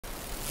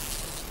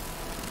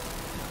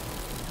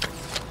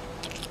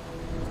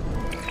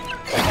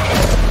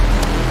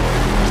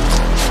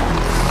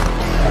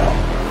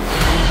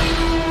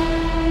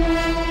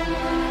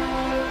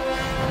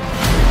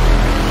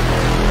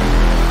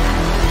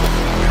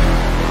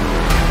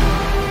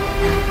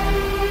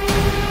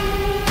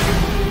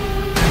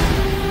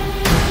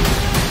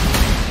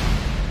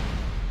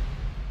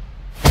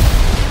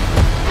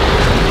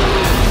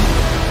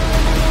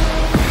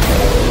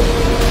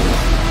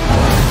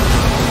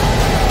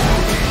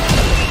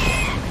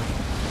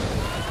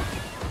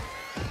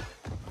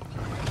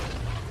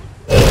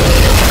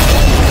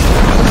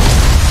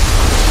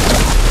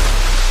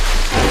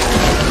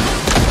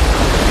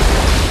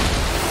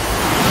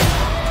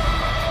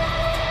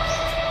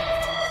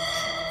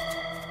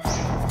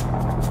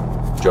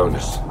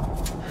Jonas,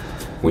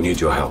 we need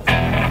your help.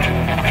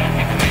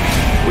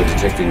 We're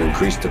detecting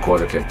increased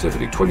aquatic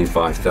activity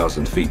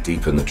 25,000 feet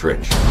deep in the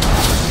trench.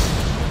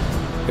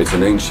 It's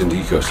an ancient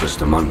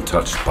ecosystem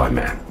untouched by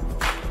man.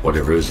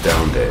 Whatever is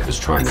down there is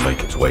trying to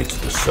make its way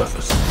to the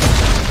surface.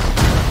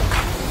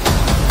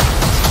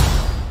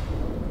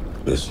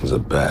 This was a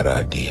bad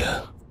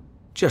idea.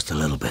 Just a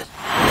little bit.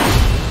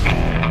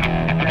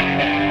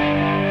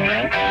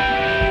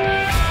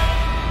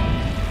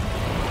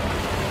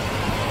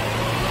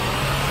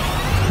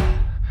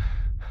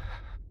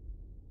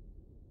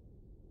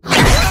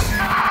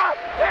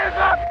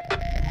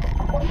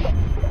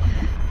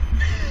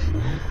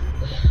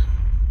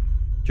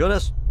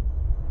 Jonas,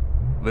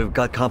 we've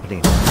got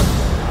company.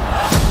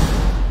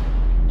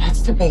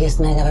 That's the biggest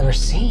Meg I've ever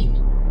seen.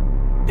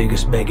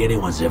 Biggest Meg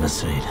anyone's ever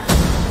seen.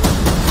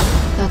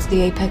 That's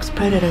the apex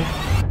predator.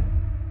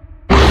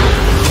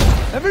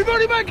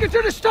 Everybody make it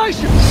to the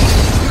station!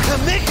 You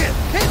can make it!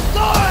 It's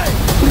time!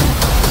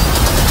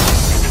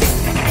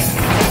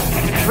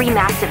 3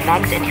 massive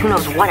Megs and who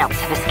knows what else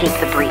have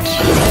escaped the breach.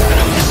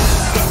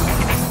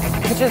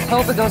 I just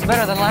hope it goes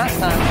better than last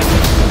time.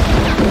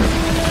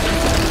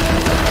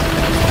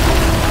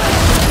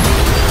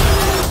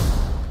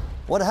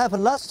 What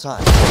happened last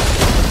time?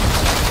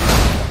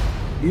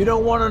 You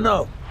don't want to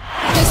know.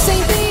 This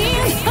ain't the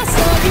end. I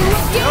saw you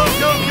again.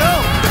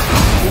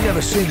 Go! We've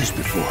never seen this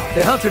before.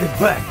 They hunted in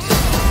packs.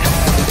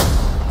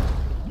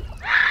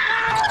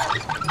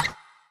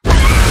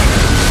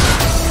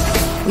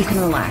 We can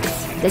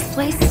relax. This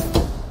place,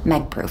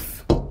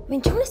 Meg-proof. I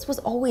mean, Jonas was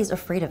always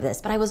afraid of this,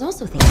 but I was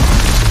also thinking...